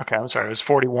 Okay, I'm sorry. It was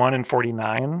 41 and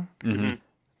 49. Mm-hmm.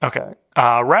 Okay.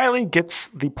 Riley gets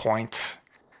the point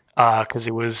because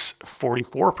it was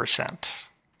 44%.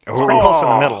 It's pretty close in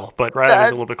the middle, but Riley was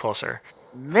a little bit closer.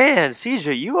 Man,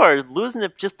 CJ, you are losing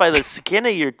it just by the skin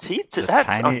of your teeth.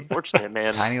 That's unfortunate,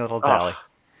 man. Tiny little tally.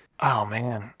 Oh,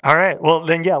 man. All right. Well,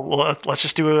 then, let's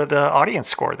just do the audience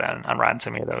score then on Rotten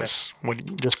Tomatoes.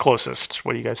 Just closest.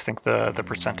 What do you guys think the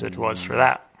percentage was for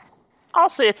that? I'll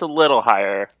say it's a little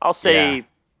higher. I'll say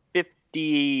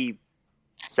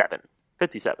 57.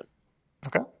 57.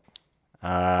 Okay.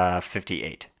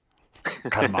 58.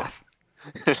 Cut him off.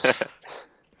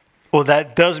 Well,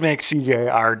 that does make CJ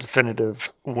our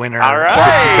definitive winner. All right.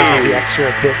 Just because of the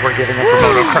extra bit we're giving him for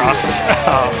motocross.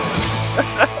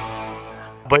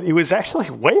 But it was actually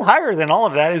way higher than all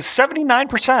of that. Is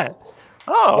 79%.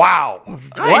 Oh. Wow.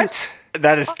 What?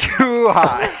 That is too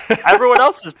high. Everyone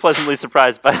else is pleasantly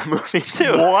surprised by the movie,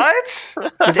 too. What?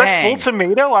 Is that full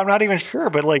tomato? I'm not even sure,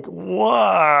 but like,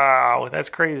 wow, that's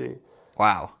crazy.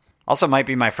 Wow. Also might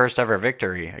be my first ever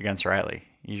victory against Riley.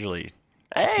 Usually...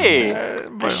 Hey,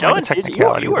 showing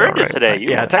you earned it today.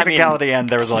 Technicality, and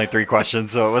there was only 3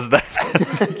 questions, so it was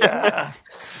that. Yeah.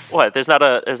 What? There's not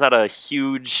a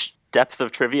huge depth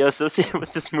of trivia associated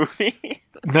with this movie.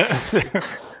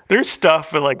 There's stuff,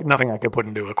 but like nothing I could put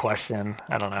into a question.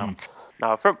 I don't know.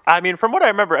 No, from what I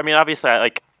remember, obviously,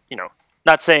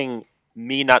 not saying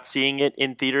me not seeing it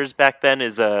in theaters back then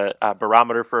is a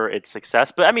barometer for its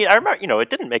success, but I remember, it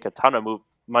didn't make a ton of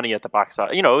money at the box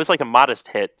office. It was like a modest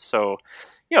hit, so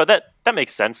that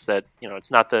makes sense that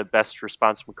it's not the best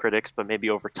response from critics, but maybe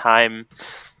over time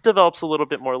develops a little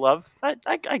bit more love.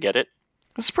 I get it.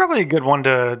 This is probably a good one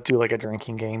to do like a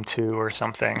drinking game too or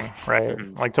something, right?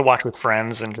 Like to watch with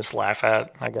friends and just laugh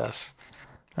at, I guess.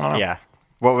 I don't know. Yeah.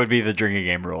 What would be the drinking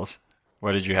game rules?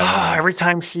 What did you have? Every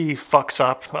time she fucks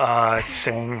up,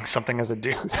 saying something as a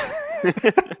dude.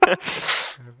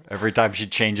 Every time she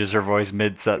changes her voice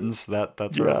mid-sentence,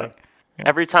 that's right. Yeah.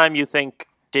 Every time you think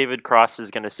David Cross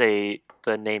is going to say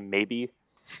the name maybe,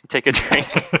 take a drink.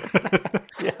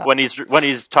 When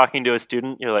he's talking to a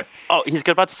student, you're like, oh, he's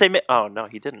about to say oh no,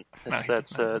 he didn't.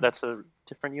 That's a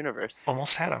different universe.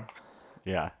 Almost had him.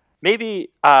 Yeah. Maybe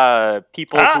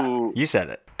people who you said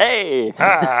it. Hey.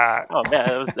 Oh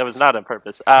man, that was not on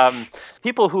purpose.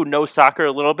 People who know soccer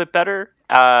a little bit better,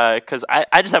 because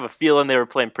I just have a feeling they were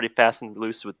playing pretty fast and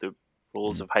loose with the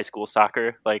rules of high school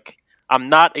soccer. Like, I'm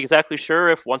not exactly sure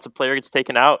if once a player gets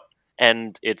taken out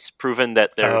and it's proven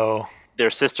that their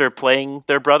sister playing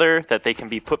their brother, that they can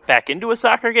be put back into a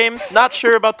soccer game. Not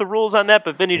sure about the rules on that,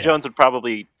 but Vinnie Jones would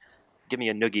probably give me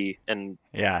a noogie and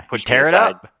push tear me it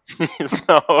aside. up.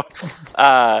 So,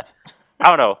 I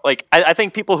don't know. Like, I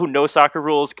think people who know soccer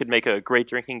rules could make a great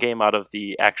drinking game out of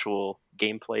the actual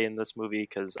gameplay in this movie,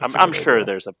 because I'm sure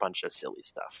there's a bunch of silly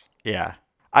stuff. Yeah.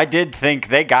 I did think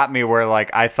they got me where,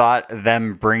 like, I thought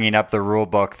them bringing up the rule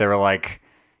book, they were like,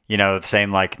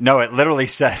 saying like, no, it literally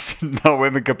says no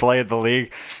women could play in the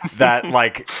league. That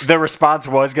like the response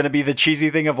was going to be the cheesy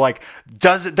thing of like,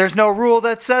 there's no rule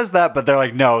that says that, but they're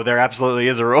like, no, there absolutely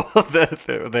is a rule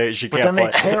that she can't play. But then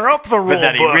they tear up the rule book. But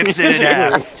then he rips it in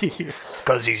half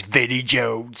because he's Vinnie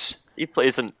Jones. He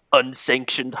plays an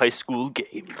unsanctioned high school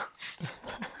game.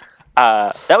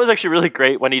 That was actually really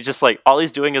great when he just like all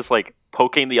he's doing is like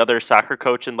poking the other soccer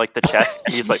coach in like the chest,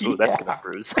 and he's like, "Ooh, that's gonna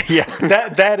bruise." Yeah,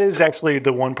 that is actually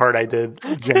the one part I did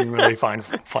genuinely find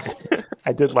funny.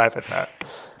 I did laugh at that.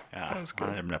 Yeah, that was good.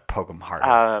 I'm gonna poke him hard,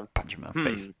 punch him in the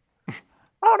face. I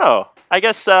don't know. I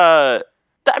guess. There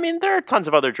are tons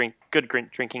of other good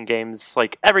drinking games.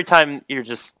 Like every time you're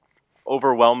just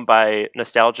overwhelmed by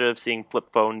nostalgia of seeing flip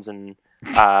phones and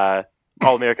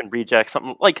All American Rejects,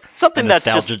 something that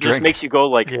just makes you go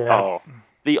like, oh,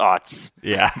 the aughts.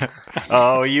 Yeah.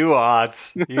 Oh, you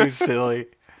aughts. You silly.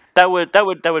 That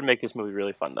would make this movie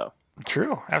really fun, though.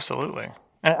 True, absolutely.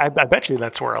 I bet you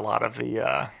that's where a lot of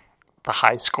the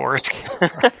high scores came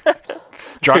from.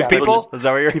 Drunk people? Is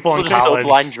that what you're people in college so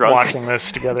blind drunk watching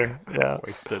this together? Yeah.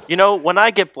 Wasted. When I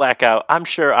get blackout, I'm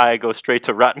sure I go straight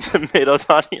to Rotten Tomatoes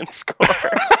audience score.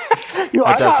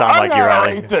 That does sound like you're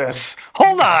right. Rate this.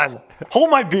 Hold on. Hold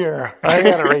my beer. I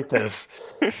gotta rate this.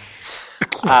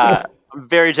 I'm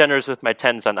very generous with my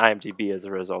 10s on IMDb as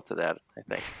a result of that, I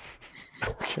think.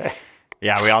 Okay.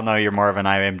 Yeah, we all know you're more of an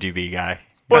IMDb guy.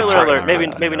 Spoiler alert,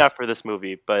 maybe not for this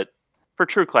movie, but for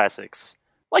true classics.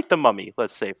 Like The Mummy,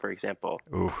 let's say, for example.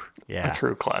 Ooh, yeah. A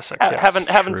true classic.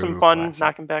 Having some fun,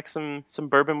 knocking back some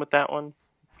bourbon with that one.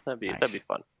 That'd be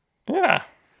fun. Yeah.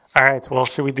 All right, well,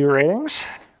 should we do ratings?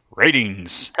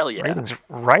 Ratings. Hell yeah. Ratings.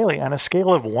 Riley, on a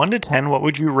scale of 1 to 10, what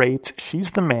would you rate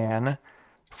She's the Man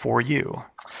for you?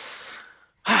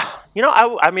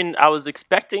 I was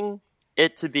expecting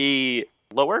it to be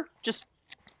lower just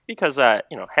because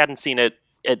hadn't seen it.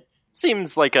 It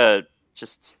seems like a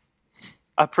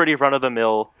pretty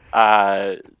run-of-the-mill,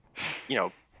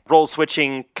 role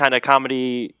switching kind of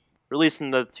comedy released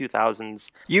in the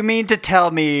 2000s. You mean to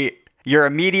tell me your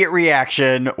immediate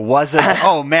reaction wasn't,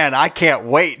 oh man, I can't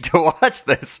wait to watch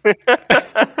this? So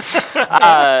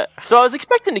I was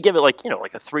expecting to give it like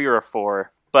a 3 or a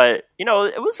 4, but it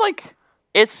was like,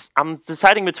 I'm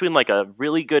deciding between like a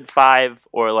really good 5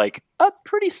 or like a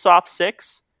pretty soft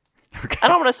 6. Okay. I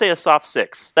don't want to say a soft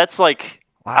 6. That's like,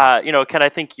 wow. Can I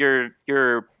think your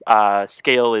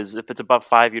scale is if it's above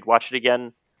 5, you'd watch it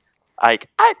again? I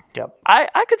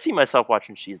could see myself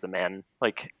watching She's the Man.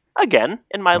 Like, again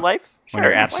in my life. When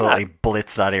you're absolutely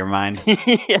blitzed out of your mind. So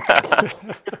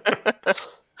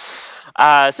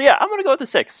yeah, I'm going to go with the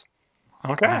 6.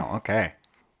 Okay. Wow, okay.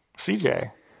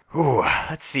 CJ. Ooh,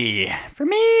 let's see. For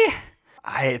me,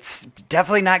 it's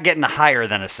definitely not getting higher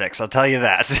than a 6. I'll tell you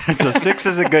that. So 6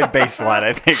 is a good baseline.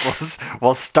 I think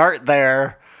we'll start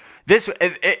there.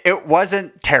 It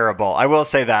wasn't terrible. I will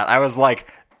say that. I was like,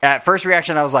 at first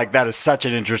reaction, I was like, that is such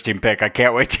an interesting pick. I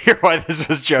can't wait to hear why this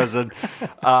was chosen.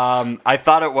 I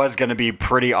thought it was going to be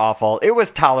pretty awful. It was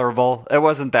tolerable. It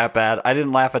wasn't that bad. I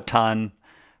didn't laugh a ton,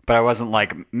 but I wasn't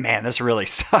like, man, this really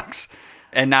sucks.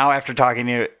 And now after talking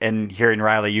to you and hearing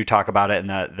Riley, you talk about it and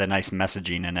the nice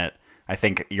messaging in it, I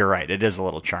think you're right. It is a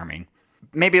little charming.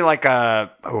 Maybe like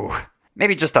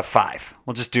maybe just a 5.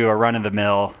 We'll just do a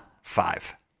run-of-the-mill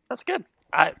 5. That's good.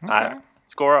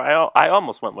 Score I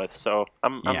almost went with, so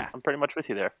I'm pretty much with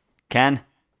you there. Ken?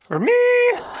 For me,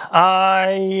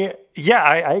 I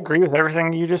agree with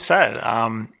everything you just said.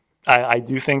 I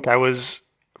do think I was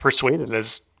persuaded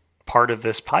as part of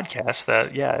this podcast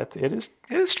that it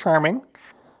is charming.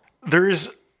 There's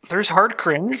hard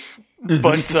cringe,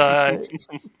 but now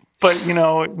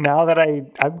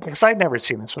that because I'd never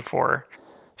seen this before,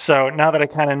 so now that I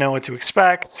kind of know what to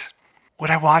expect, would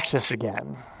I watch this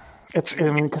again?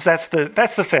 Because that's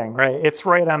the thing, right? It's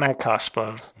right on that cusp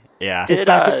of. Yeah.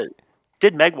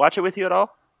 Did Meg watch it with you at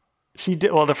all? She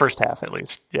did. Well, the first half at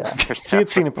least. Yeah. She had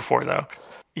seen it before though.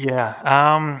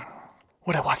 Yeah.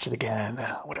 Would I watch it again?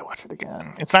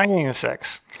 It's not getting a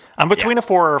 6. I'm between a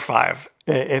 4 or a 5.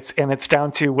 It's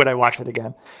down to would I watch it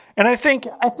again? And I think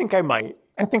I might.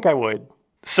 I think I would.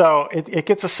 So it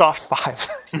gets a soft 5.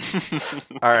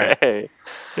 All right. Okay.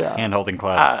 Yeah. Hand-holding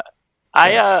club.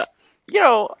 I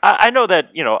know that,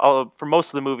 for most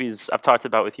of the movies I've talked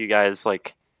about with you guys,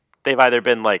 like, they've either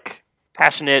been, like,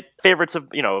 passionate favorites of,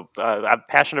 I'm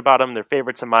passionate about them, they're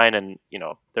favorites of mine, and,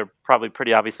 they're probably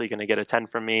pretty obviously going to get a 10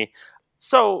 from me.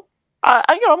 So,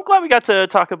 I'm glad we got to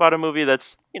talk about a movie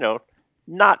that's,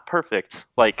 not perfect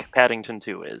like Paddington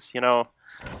 2 is,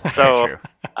 So,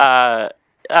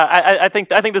 I think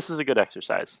this is a good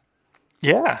exercise.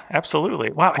 Yeah,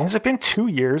 absolutely. Wow, has it been 2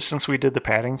 years since we did the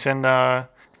Paddington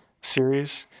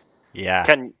series? Yeah, I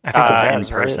think it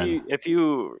has, right? If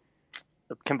you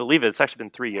can believe it, it's actually been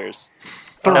 3 years.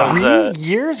 3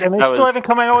 years, and they still haven't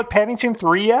come out with Paddington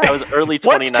 3 yet. That was early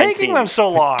 2019. What's taking them so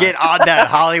long? Get on that,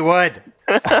 Hollywood!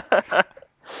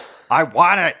 I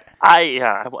want it.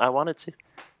 I wanted to.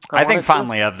 I think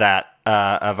fondly of that,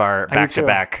 of our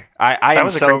back-to-back. I am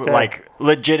so,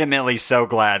 legitimately so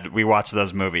glad we watched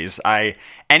those movies.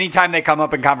 Anytime they come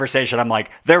up in conversation, I'm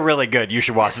like, they're really good. You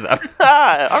should watch them.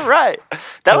 All right.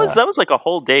 That was like a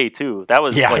whole day, too. That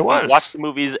was we watched the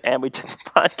movies and we did the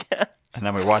podcast. And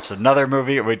then we watched another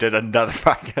movie and we did another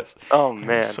podcast. Oh,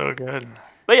 man. So good.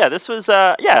 But yeah, this was,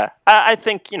 I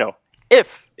think,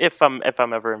 if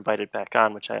I'm ever invited back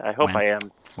on, which I hope I am.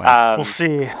 We'll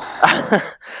see.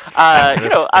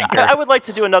 I would like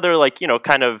to do another,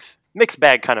 kind of mixed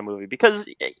bag kind of movie, because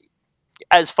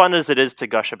as fun as it is to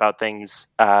gush about things,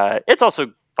 it's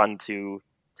also fun to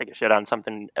take a shit on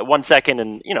something 1 second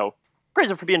and, praise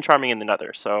it for being charming in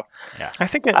another. So yeah, I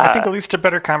think it leads to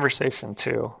better conversation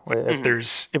too.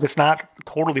 If it's not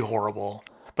totally horrible,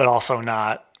 but also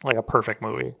not like a perfect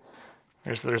movie,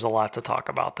 there's a lot to talk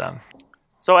about then.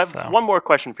 So I have one more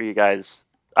question for you guys.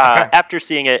 After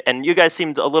seeing it, and you guys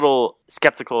seemed a little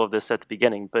skeptical of this at the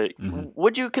beginning, but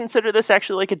would you consider this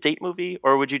actually like a date movie,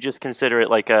 or would you just consider it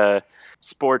like a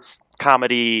sports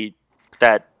comedy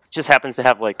that just happens to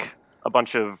have like a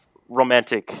bunch of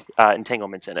romantic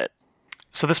entanglements in it?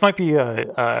 So this might be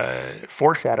a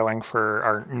foreshadowing for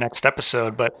our next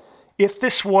episode, but if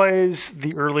this was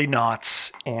the early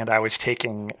noughts and I was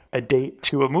taking a date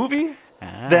to a movie,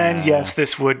 then yes,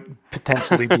 this would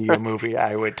potentially be a movie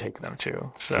I would take them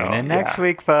to. So tune in next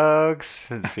week,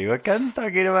 folks, and see what Ken's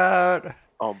talking about.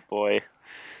 Oh boy.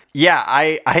 Yeah,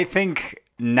 I think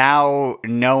now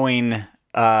knowing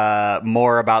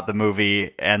more about the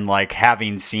movie and like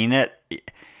having seen it,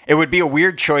 it would be a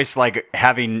weird choice, like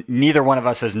having neither one of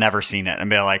us has never seen it and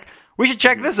be like, we should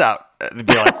check this out. And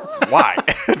be like, why?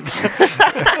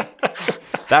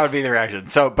 That would be the reaction.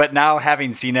 So, but now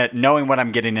having seen it, knowing what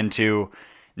I'm getting into,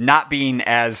 not being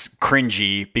as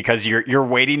cringy because you're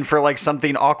waiting for like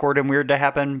something awkward and weird to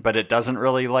happen, but it doesn't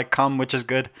really like come, which is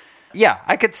good. Yeah,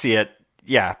 I could see it.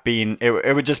 Yeah,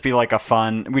 it would just be like a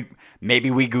fun.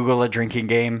 Maybe we Google a drinking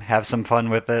game, have some fun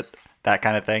with it, that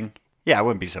kind of thing. Yeah, it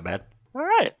wouldn't be so bad. All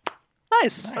right,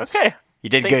 nice. Okay, you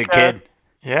did good, kid.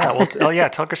 Yeah, well,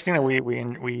 tell Christina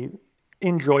we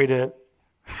enjoyed it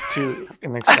to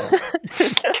an extent.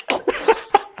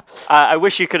 I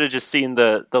wish you could have just seen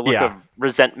the look of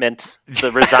resentment,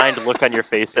 the resigned look on your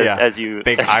face as you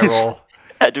big eye roll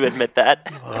had to admit that.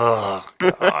 Oh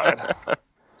God.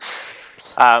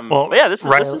 Well, yeah, this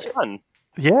is fun.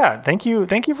 Yeah, thank you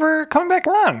for coming back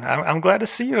on. I'm glad to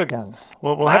see you again.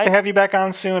 We'll have to have you back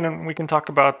on soon, and we can talk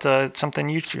about something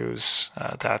you choose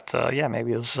that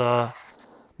maybe is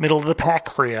middle of the pack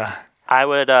for you. I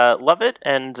would love it,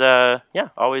 and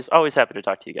always happy to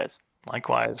talk to you guys.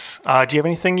 Likewise. Do you have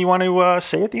anything you want to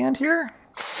say at the end here?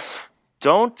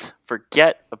 Don't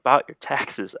forget about your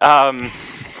taxes. Let's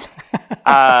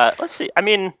see. I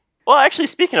mean, well, actually,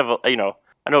 speaking of, I know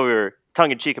we were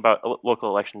tongue-in-cheek about local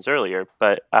elections earlier,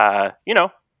 but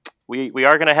we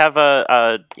are going to have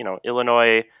a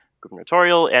Illinois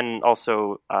gubernatorial and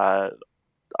also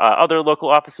other local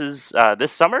offices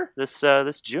this summer, this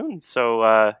June.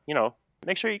 So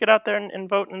make sure you get out there and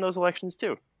vote in those elections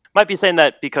too. Might be saying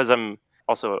that because I'm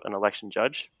also an election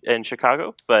judge in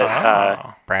Chicago, but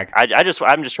brag. I'm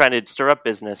just trying to stir up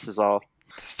business is all.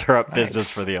 Stir up business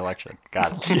for the election.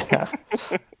 Got it. Yeah.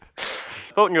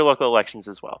 Vote in your local elections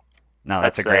as well. No,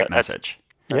 that's a great message.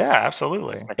 Yeah,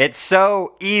 absolutely. It's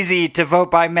so easy to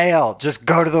vote by mail. Just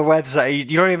go to the website.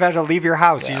 You don't even have to leave your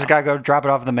house. You just got to go drop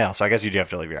it off in the mail. So I guess you do have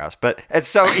to leave your house. But it's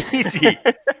so easy.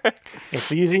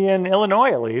 It's easy in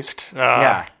Illinois, at least.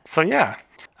 Yeah. So, yeah.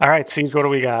 All right, Siege, what do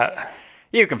we got?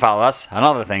 You can follow us on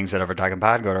all the things at Overtalking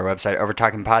Pod. Go to our website,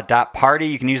 overtalkingpod.party.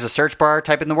 You can use the search bar,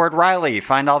 type in the word Riley,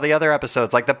 find all the other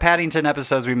episodes, like the Paddington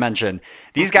episodes we mentioned.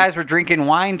 These guys were drinking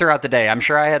wine throughout the day. I'm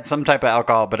sure I had some type of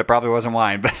alcohol, but it probably wasn't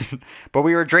wine. But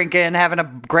we were drinking, having a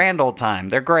grand old time.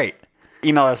 They're great.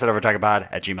 Email us at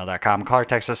overtalkingpod@gmail.com. Call or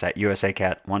text us at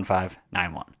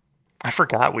USACat1591. I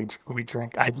forgot we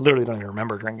drink. I literally don't even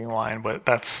remember drinking wine, but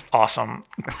that's awesome.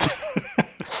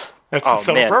 That's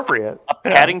so appropriate. A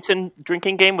Paddington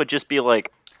drinking game would just be like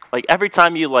every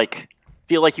time you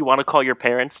feel like you want to call your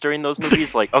parents during those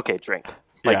movies, like, okay, drink.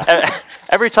 Like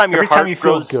every time your heart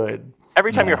grows good.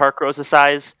 Every time your heart grows a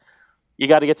size, you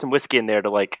got to get some whiskey in there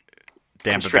to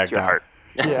constrict your heart.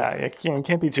 Yeah, it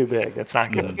can't be too big. That's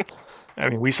not good. I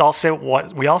mean, we all saw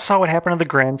what happened to the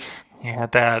Grinch. He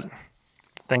had that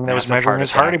thing that was measuring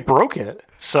his heart. He broke it.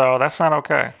 So that's not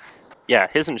okay. Yeah,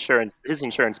 his insurance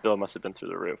bill must have been through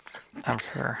the roof. I'm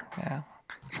sure. Yeah,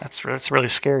 that's really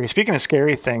scary. Speaking of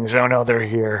scary things, oh no, they're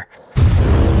here.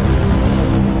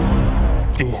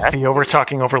 The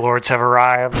Overtalking Overlords have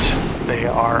arrived. They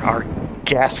are our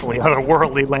ghastly,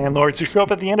 otherworldly landlords who show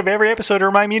up at the end of every episode to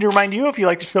remind you. If you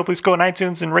like the show, please go on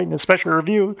iTunes and rate in a special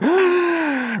review.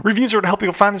 Reviews are to help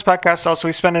people find this podcast. Also,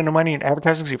 we spend no money in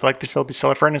advertising. So if you like the show, please tell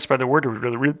a friend and spread the word. We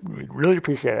really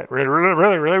appreciate it.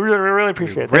 Really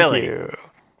appreciate it.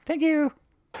 Thank you.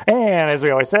 And as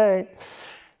we always say,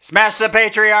 smash the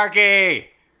patriarchy.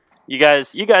 You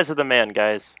guys are the man,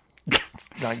 guys.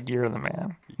 No, you're the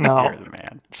man. No, you're the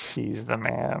man. She's the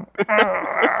man.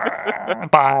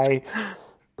 Bye.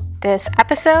 This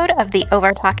episode of the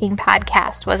Overtalking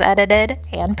Podcast was edited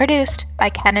and produced by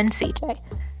Ken and CJ.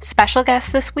 Special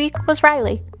guest this week was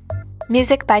Riley.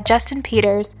 Music by Justin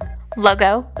Peters.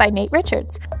 Logo by Nate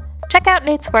Richards. Check out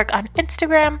Nate's work on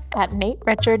Instagram at Nate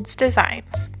Richards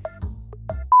Designs.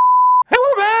 Hey,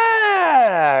 we're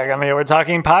back on the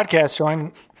Overtalking Podcast,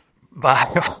 joined by...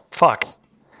 fuck.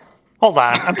 Hold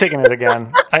on. I'm taking it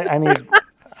again. I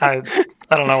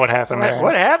don't know what happened there.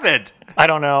 What happened? I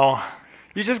don't know.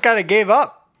 You just kind of gave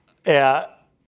up. Yeah.